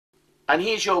And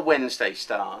here's your Wednesday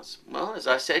stars. Well, as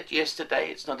I said yesterday,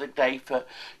 it's not a day for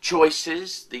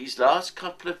choices. These last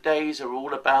couple of days are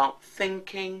all about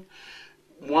thinking,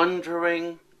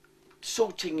 wondering,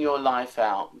 sorting your life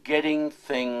out, getting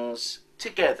things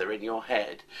together in your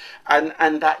head.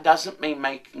 And that doesn't mean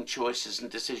making choices and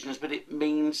decisions, but it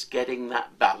means getting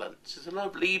that balance. There's a lot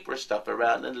of Libra stuff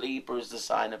around, and Libra is the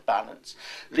sign of balance.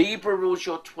 Libra rules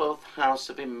your 12th house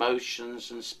of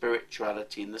emotions and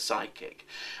spirituality and the psychic.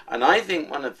 And I think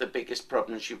one of the biggest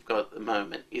problems you've got at the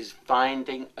moment is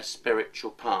finding a spiritual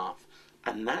path.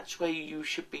 And that's where you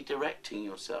should be directing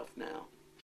yourself now.